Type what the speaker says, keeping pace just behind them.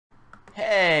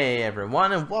Hey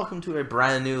everyone, and welcome to a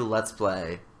brand new Let's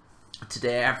Play.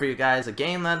 Today I have for you guys a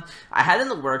game that I had in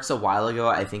the works a while ago.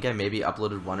 I think I maybe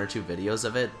uploaded 1 or 2 videos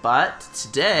of it, but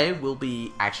today we'll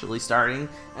be actually starting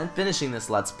and finishing this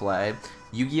Let's Play,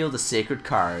 Yu-Gi-Oh! The Sacred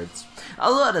Cards. I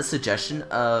also had a suggestion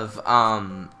of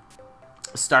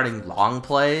starting long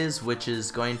plays, which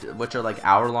are like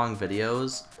hour-long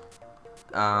videos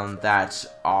that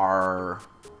are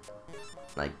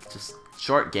like just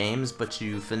short games, but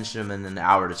you finish them in an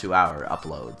hour to 2 hour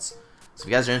uploads. So if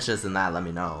you guys are interested in that, let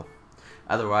me know.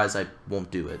 Otherwise, I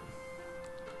won't do it.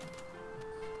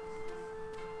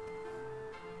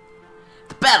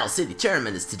 The Battle City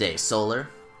Tournament is today, Solar.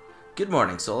 Good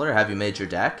morning, Solar. Have you made your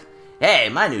deck? Hey,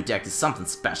 my new deck is something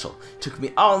special. Took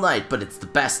me all night, but it's the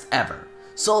best ever.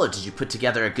 Solar, did you put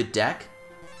together a good deck?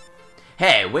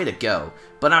 Hey, way to go.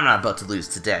 But I'm not about to lose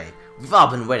today. We've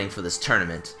all been waiting for this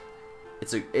tournament.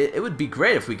 It would be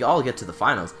great if we could all get to the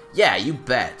finals. Yeah, you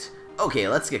bet. Okay,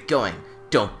 let's get going.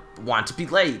 Don't want to be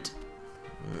late.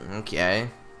 Okay.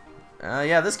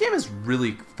 Yeah, this game is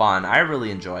really fun. I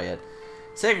really enjoy it.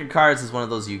 Sacred Cards is one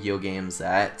of those Yu-Gi-Oh games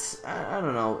that, I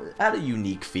don't know, had a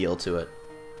unique feel to it.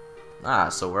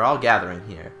 So we're all gathering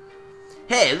here.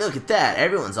 Hey, look at that.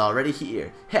 Everyone's already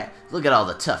here. Hey, look at all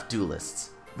the tough duelists.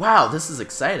 Wow, this is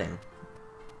exciting.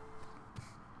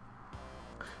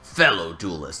 Fellow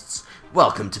duelists,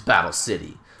 welcome to Battle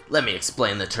City. Let me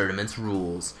explain the tournament's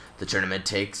rules. The tournament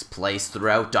takes place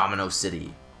throughout Domino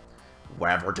City.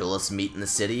 Wherever duelists meet in the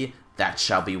city, that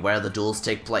shall be where the duels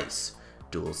take place.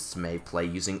 Duelists may play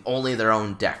using only their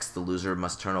own decks. The loser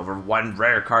must turn over 1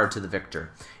 rare card to the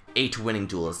victor. 8 winning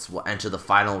duelists will enter the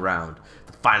final round.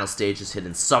 The final stage is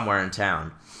hidden somewhere in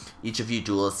town. Each of you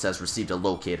duelists has received a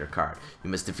locator card. You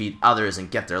must defeat others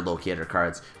and get their locator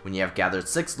cards. When you have gathered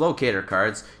 6 locator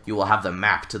cards, you will have the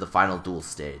map to the final duel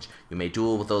stage. You may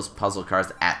duel with those puzzle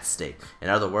cards at stake. In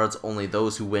other words, only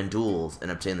those who win duels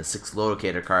and obtain the 6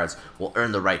 locator cards will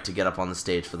earn the right to get up on the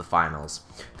stage for the finals.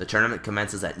 The tournament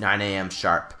commences at 9 AM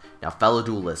sharp. Now, fellow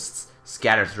duelists,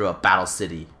 scatter throughout Battle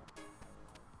City.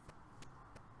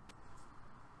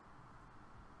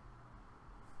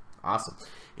 Awesome.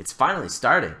 It's finally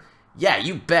starting. Yeah,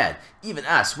 you bet. Even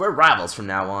us, we're rivals from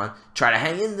now on. Try to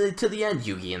hang in to the end,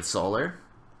 Yugi and Solar.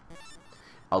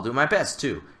 I'll do my best,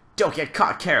 too. Don't get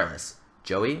caught careless.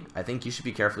 Joey, I think you should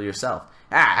be careful yourself.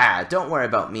 Don't worry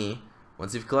about me.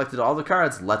 Once you've collected all the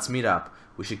cards, let's meet up.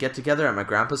 We should get together at my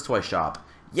grandpa's toy shop.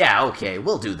 Yeah, okay,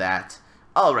 we'll do that.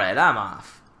 Alright, I'm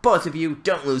off. Both of you,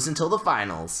 don't lose until the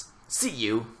finals. See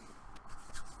you.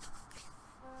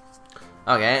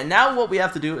 Okay, and now what we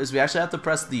have to do is we actually have to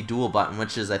press the duel button,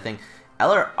 which is, I think,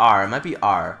 L or R. It might be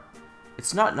R.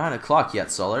 It's not 9 o'clock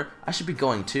yet, Solar. I should be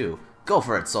going too. Go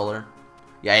for it, Solar.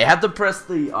 Yeah, you have to press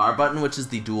the R button, which is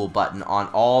the duel button, on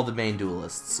all the main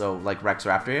duelists. So, like Rex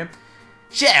Raptor here.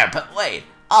 Sure, but wait.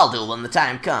 I'll duel when the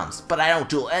time comes. But I don't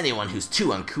duel anyone who's too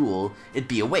uncool. It'd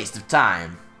be a waste of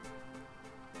time.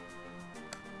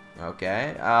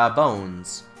 Okay,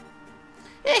 Bones.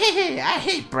 I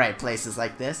hate bright places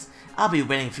like this. I'll be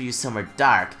waiting for you somewhere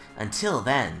dark. Until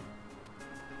then.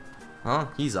 Huh?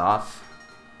 He's off.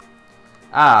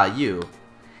 You.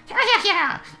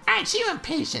 Aren't you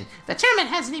impatient? The tournament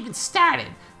hasn't even started.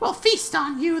 We'll feast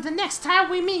on you the next time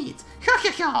we meet.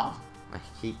 I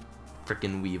hate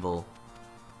frickin' Weevil.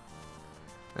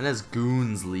 And his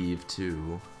goons leave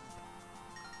too.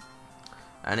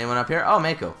 Anyone up here? Oh,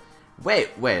 Mako. Wait,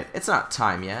 it's not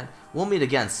time yet. We'll meet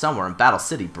again somewhere in Battle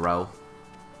City, bro.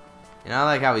 You know, I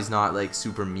like how he's not, like,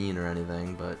 super mean or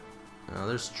anything, but... You know,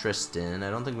 there's Tristan.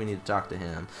 I don't think we need to talk to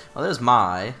him. Oh, there's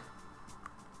Mai.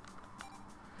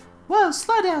 Whoa,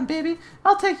 slow down, baby.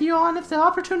 I'll take you on if the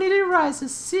opportunity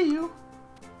arises. See you.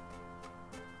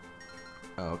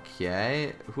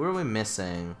 Okay. Who are we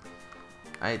missing?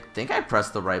 I think I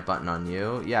pressed the right button on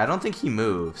you. Yeah, I don't think he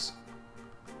moves.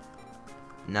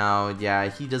 No, yeah,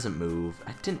 he doesn't move.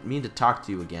 I didn't mean to talk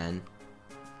to you again.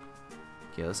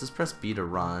 Okay, let's just press B to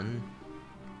run.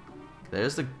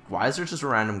 There's the... Why is there just a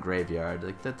random graveyard?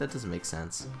 Like, that doesn't make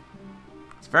sense.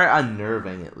 It's very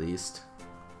unnerving, at least.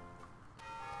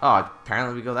 Oh,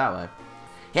 apparently we go that way.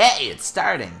 Hey, it's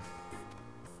starting!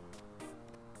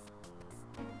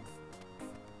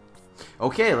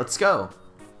 Okay, let's go.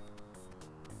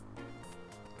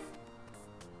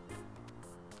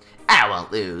 I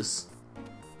won't lose.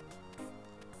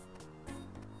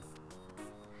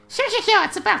 Sure,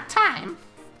 it's about time.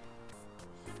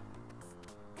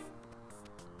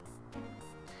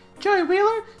 Joey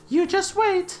Wheeler, you just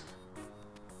wait.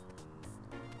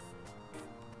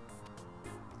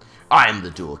 I'm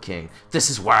the Duel King. This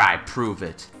is where I prove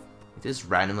it. They just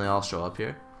randomly all show up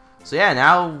here. So yeah,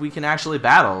 now we can actually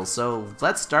battle. So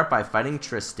let's start by fighting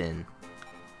Tristan.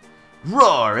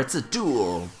 Roar! It's a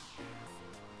duel!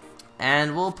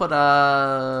 And we'll put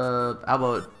how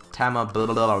about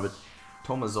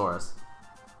Tomasaurus.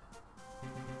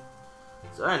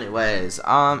 So anyways,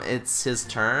 it's his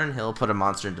turn. He'll put a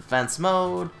monster in defense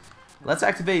mode. Let's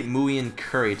activate Mui and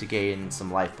Curry to gain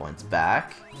some life points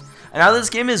back. And now this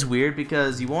game is weird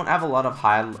because you won't have a lot of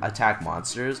high attack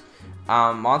monsters.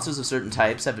 Monsters of certain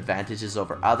types have advantages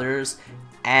over others,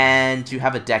 and you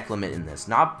have a deck limit in this.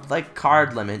 Not like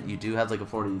card limit, you do have like a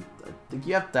 40, I think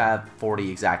you have to have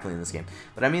 40 exactly in this game.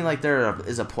 But I mean like there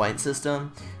is a point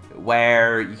system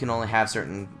where you can only have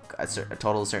a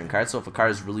total of certain cards. So if a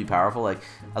card is really powerful, like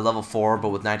a level 4 but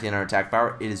with 1900 attack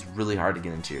power, it is really hard to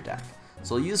get into your deck.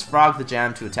 So we'll use Frog the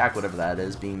Jam to attack whatever that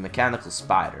is, being Mechanical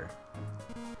Spider.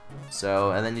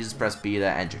 So, and then you just press B to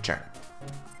end your turn.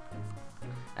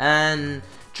 And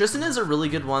Tristan is a really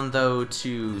good one though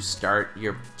to start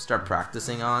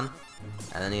practicing on.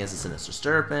 And then he has a Sinister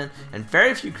Serpent, and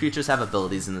very few creatures have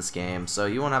abilities in this game, so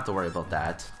you won't have to worry about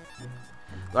that.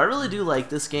 But I really do like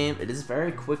this game. It is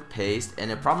very quick paced,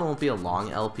 and it probably won't be a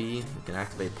long LP. We can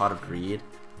activate Pot of Greed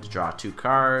to draw 2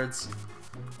 cards.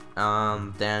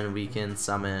 Then we can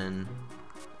summon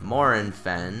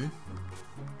Morinfen.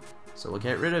 So we'll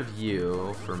get rid of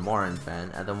you for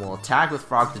Morinfen, and then we'll attack with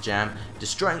Frog the Jam,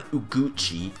 destroying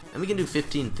Uguchi, and we can do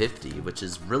 1550, which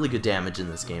is really good damage in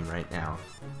this game right now.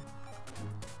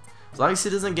 As long as he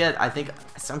doesn't get, I think,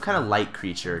 some kind of light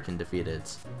creature can defeat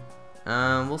it.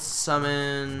 We'll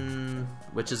summon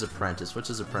Witch's Apprentice.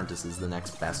 Witch's Apprentice is the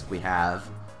next best we have.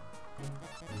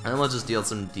 And then we'll just deal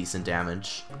some decent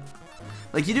damage.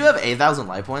 Like, you do have 8,000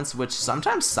 life points, which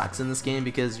sometimes sucks in this game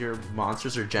because your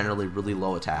monsters are generally really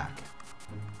low attack.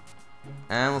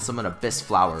 And we'll summon Abyss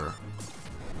Flower.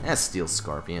 And Steel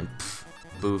Scorpion. Pfft,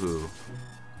 boo-hoo.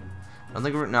 I don't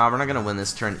think we're not gonna win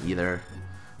this turn either.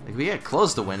 Like, we get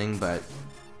close to winning, but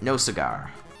no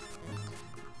cigar.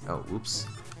 Oh, oops.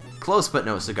 Close, but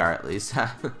no cigar at least.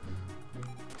 Well,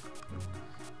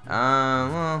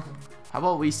 how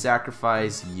about we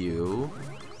sacrifice you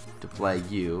to play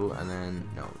you, and then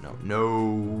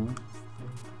no.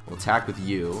 We'll attack with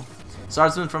you.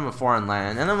 Swordsman from a foreign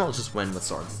land, and then we'll just win with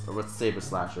swords or with Saber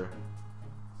Slasher.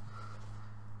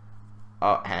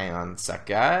 Oh, hang on a sec,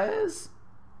 guys.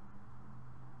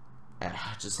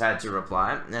 Just had to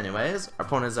reply. Anyways, our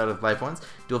opponent is out of life points.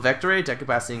 Dual Vectory, deck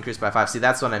capacity increased by 5. See,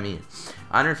 that's what I mean.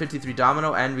 153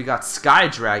 Domino, and we got Sky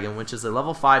Dragon, which is a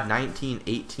level 5, 19,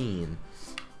 18.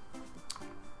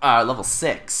 Level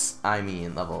 6, I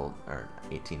mean, level, or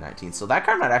 18, 19. So that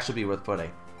card might actually be worth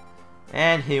putting.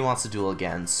 And he wants to duel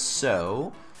again,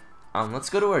 so let's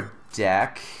go to our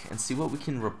deck and see what we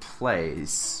can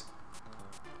replace.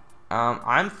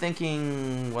 I'm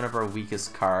thinking one of our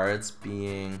weakest cards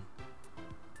being...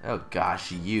 Oh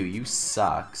gosh, you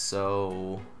suck,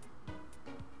 so...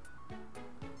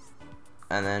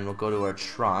 And then we'll go to our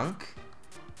trunk.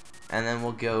 And then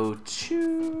we'll go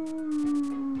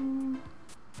to...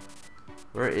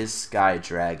 Where is Sky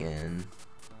Dragon?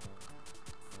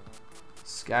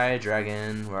 Sky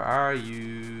Dragon, where are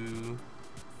you?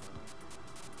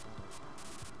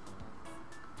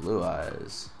 Blue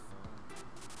Eyes.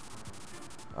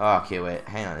 Okay, wait,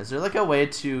 hang on. Is there like a way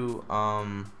to,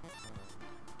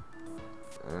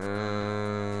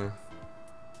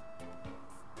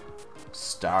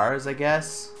 stars, I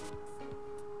guess?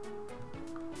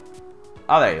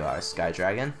 Oh, there you are, Sky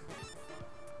Dragon.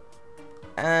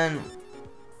 And,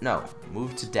 no,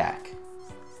 move to deck.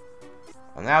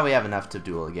 Well, now we have enough to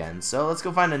duel again, so let's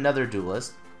go find another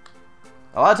duelist.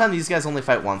 A lot of times these guys only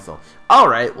fight once, though.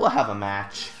 Alright, we'll have a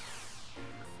match.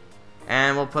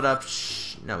 And we'll put up...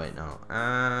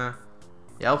 Yeah,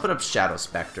 I'll put up Shadow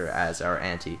Spectre as our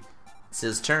ante. It's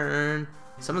his turn.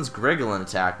 Someone's Griggle in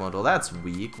attack mode. Well, that's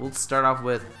weak. We'll start off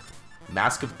with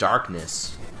Mask of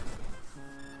Darkness.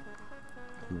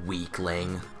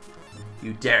 Weakling.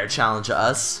 You dare challenge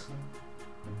us?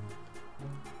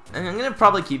 And I'm gonna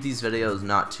probably keep these videos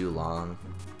not too long.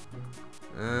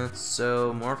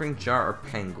 So, Morphing Jar or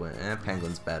Penguin?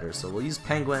 Penguin's better, so we'll use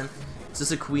Penguin. It's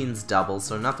just a Queen's double,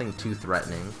 so nothing too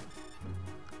threatening.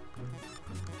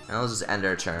 And I'll just end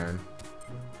our turn.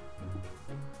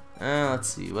 Let's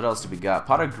see, what else do we got?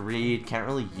 Pot of Greed, can't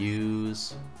really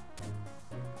use.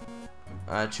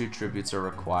 2 tributes are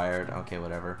required. Okay,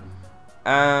 whatever.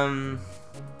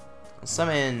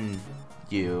 Summon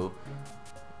you.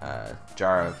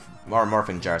 Jar of... Or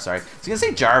Morphing Jar, sorry. I was gonna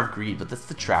say Jar of Greed, but that's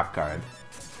the trap card.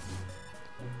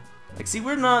 Like, see,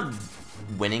 we're not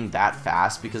winning that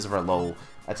fast because of our low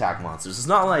attack monsters. It's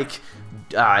not like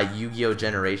Yu-Gi-Oh!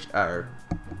 Generation... Or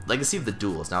Legacy of the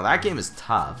Duelist. Now that game is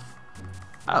tough.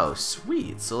 Oh,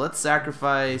 sweet. So let's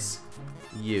sacrifice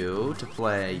you to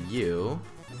play you.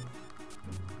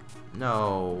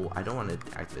 No, I don't want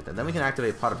to activate that. Then we can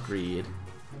activate Pot of Greed.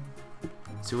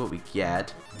 See what we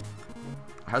get.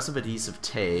 House of Adhesive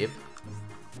Tape.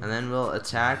 And then we'll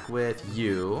attack with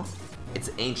you. It's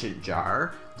Ancient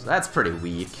Jar. So that's pretty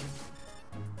weak.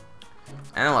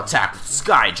 And then we'll attack with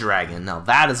Sky Dragon. Now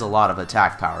that is a lot of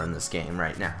attack power in this game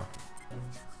right now.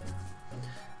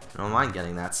 I don't mind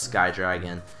getting that Sky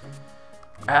Dragon.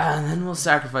 And then we'll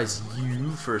sacrifice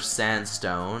you for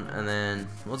Sandstone. And then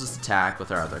we'll just attack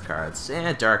with our other cards.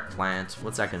 And Dark Plant.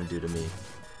 What's that going to do to me?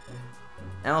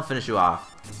 And I'll finish you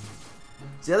off.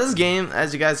 So yeah, this game,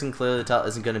 as you guys can clearly tell,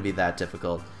 isn't going to be that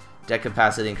difficult. Deck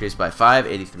capacity increased by 5,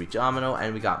 83 Domino,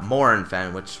 and we got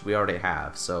Morinfen, which we already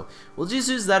have. So we'll just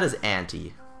use that as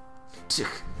anti.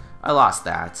 I lost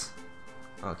that.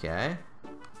 Okay.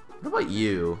 What about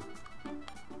you?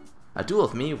 A duel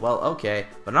with me? Well, okay,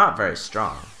 but not very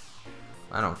strong.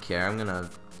 I don't care. I'm gonna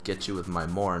get you with my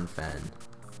Morinfen.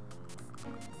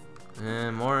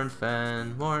 And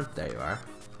Morinfen. There you are.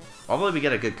 Hopefully we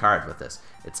get a good card with this.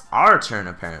 It's our turn,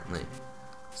 apparently.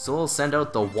 So we'll send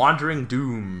out the Wandering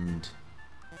Doomed.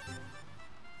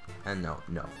 And no.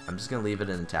 I'm just going to leave it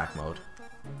in attack mode.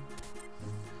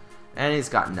 And he's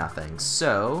got nothing.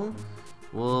 So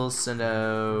we'll send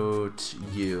out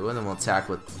you, and then we'll attack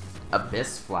with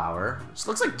Abyss Flower. Which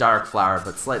looks like Dark Flower,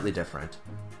 but slightly different.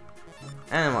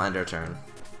 And then we'll end our turn.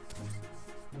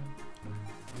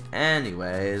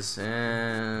 Anyways,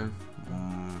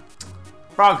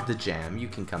 Frog the Jam, you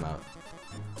can come out.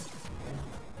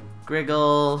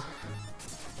 Griggle,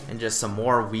 and just some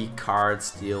more weak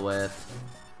cards to deal with.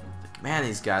 Man,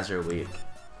 these guys are weak.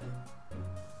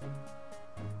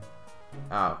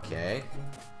 Okay.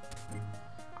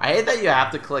 I hate that you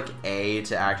have to click A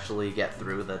to actually get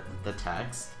through the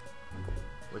text,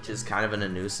 which is kind of a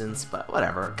nuisance, but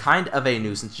whatever. Kind of a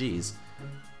nuisance, jeez.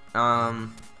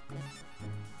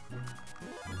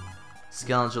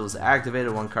 Skeleton is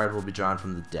activated, one card will be drawn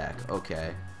from the deck.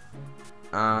 Okay.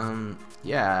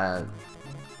 Yeah.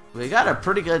 We got a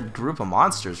pretty good group of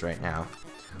monsters right now.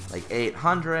 Like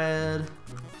 800,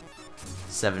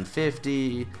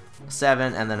 750,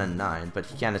 7, and then a 9. But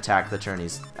he can't attack the turn he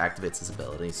activates his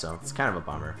ability, so it's kind of a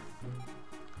bummer.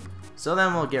 So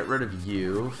then we'll get rid of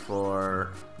you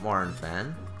for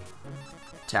Morinfen.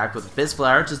 Attack with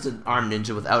Bizflower, just an armed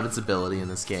ninja without its ability in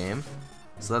this game.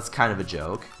 So that's kind of a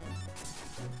joke.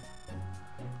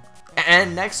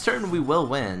 And next turn we will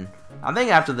win. I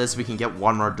think after this we can get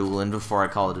one more duel in before I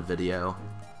call it a video.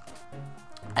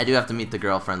 I do have to meet the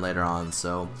girlfriend later on,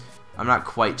 so I'm not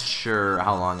quite sure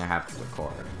how long I have to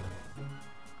record.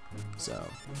 So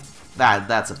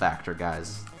that's a factor,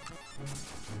 guys.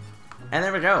 And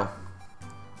there we go.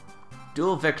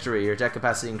 Duel victory. Your deck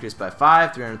capacity increased by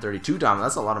 5, 332 Dom.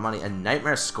 That's a lot of money. And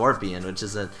Nightmare Scorpion, which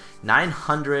is a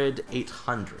 900,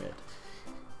 800.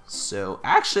 So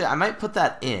actually, I might put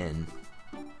that in.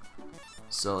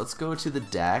 So let's go to the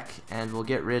deck, and we'll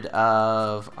get rid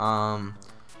of, well,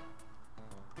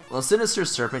 Sinister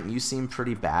Serpent, you seem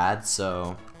pretty bad,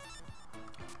 so,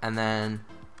 and then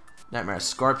Nightmare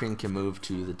Scorpion can move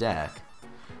to the deck.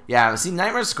 Yeah, see,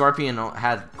 Nightmare Scorpion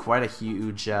had quite a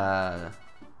huge,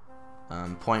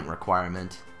 point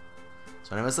requirement.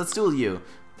 So anyways, let's duel you.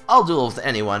 I'll duel with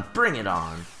anyone, bring it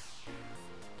on.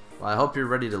 Well, I hope you're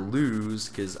ready to lose,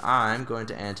 because I'm going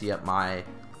to ante up my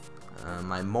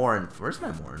my Morin. Where's my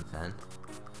Morinfen?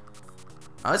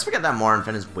 Oh, let's forget that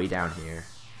Morinfen is way down here.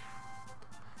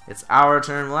 It's our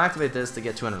turn. We'll activate this to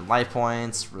get 200 life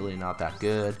points. Really not that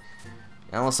good.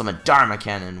 And we'll summon Dharma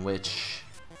Cannon, which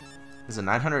is a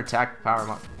 900 attack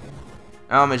power.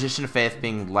 Oh, Magician of Faith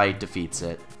being light defeats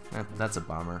it. That's a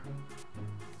bummer.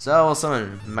 So we'll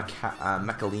summon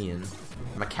Mechalian.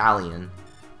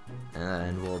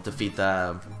 And we'll defeat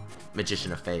the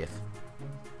Magician of Faith.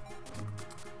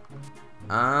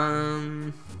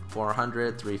 400,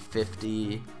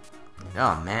 350.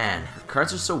 Oh man, her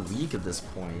cards are so weak at this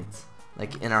point.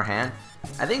 Like in our hand.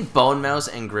 I think Bone Mouse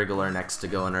and Griggle are next to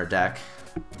go in our deck.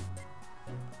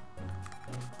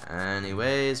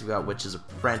 Anyways, we got Witch's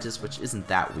Apprentice, which isn't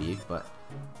that weak, but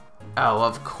oh,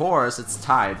 of course, it's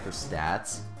tied for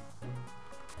stats.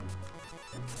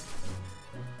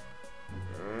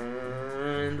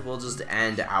 And we'll just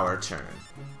end our turn.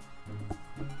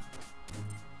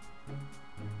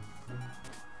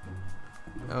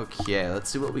 Okay, let's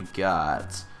see what we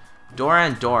got.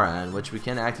 Doran, which we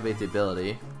can activate the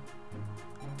ability.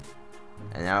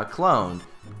 And now it cloned.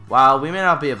 While we may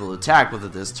not be able to attack with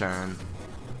it this turn,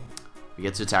 we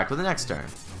get to attack with the next turn.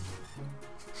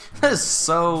 That is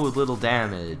so little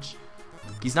damage.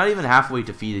 He's not even halfway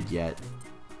defeated yet.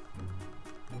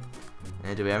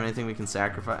 And do we have anything we can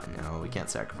sacrifice? No, we can't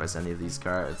sacrifice any of these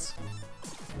cards.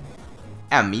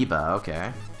 Amoeba,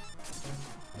 okay.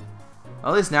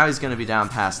 Well, at least now he's going to be down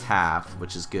past half,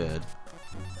 which is good.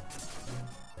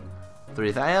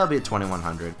 3,000, he'll be at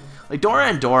 2,100. Like,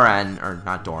 Doran, or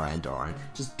not Doran,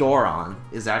 just Doron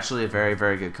is actually a very,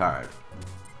 very good card.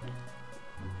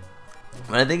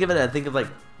 When I think of it, I think of, like,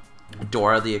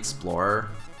 Dora the Explorer.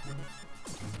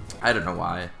 I don't know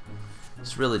why.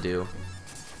 Just really do.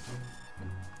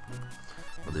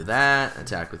 We'll do that,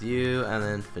 attack with you, and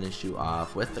then finish you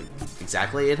off with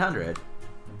exactly 800.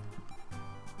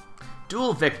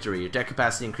 Duel victory. Your deck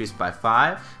capacity increased by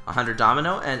 5, 100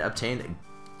 domino, and obtained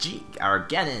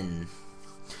Genin,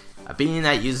 a being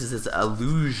that uses its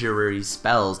illusory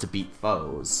spells to beat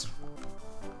foes.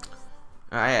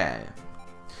 Alright.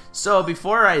 So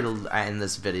before I end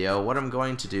this video, what I'm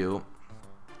going to do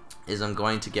is I'm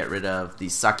going to get rid of the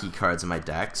sucky cards in my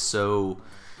deck. So,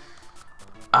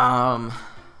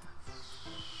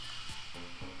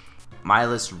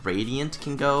 Milus Radiant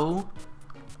can go,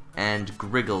 and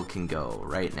Griggle can go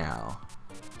right now.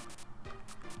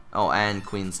 Oh, and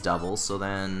Queen's Double, so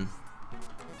then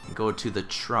go to the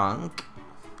trunk.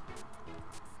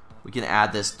 We can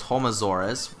add this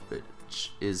Tomasaurus,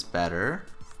 which is better.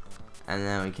 And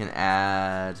then we can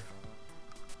add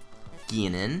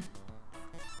Genin,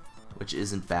 which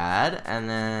isn't bad. And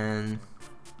then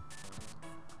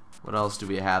what else do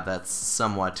we have that's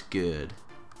somewhat good?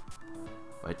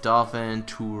 White Dolphin,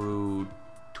 Turu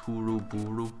Buru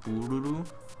Bururu.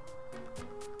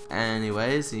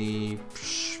 Anyways,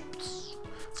 let's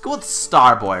go with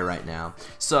Starboy right now.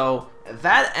 So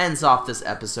that ends off this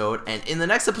episode, and in the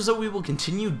next episode we will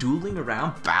continue dueling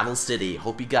around Battle City.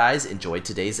 Hope you guys enjoyed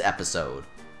today's episode.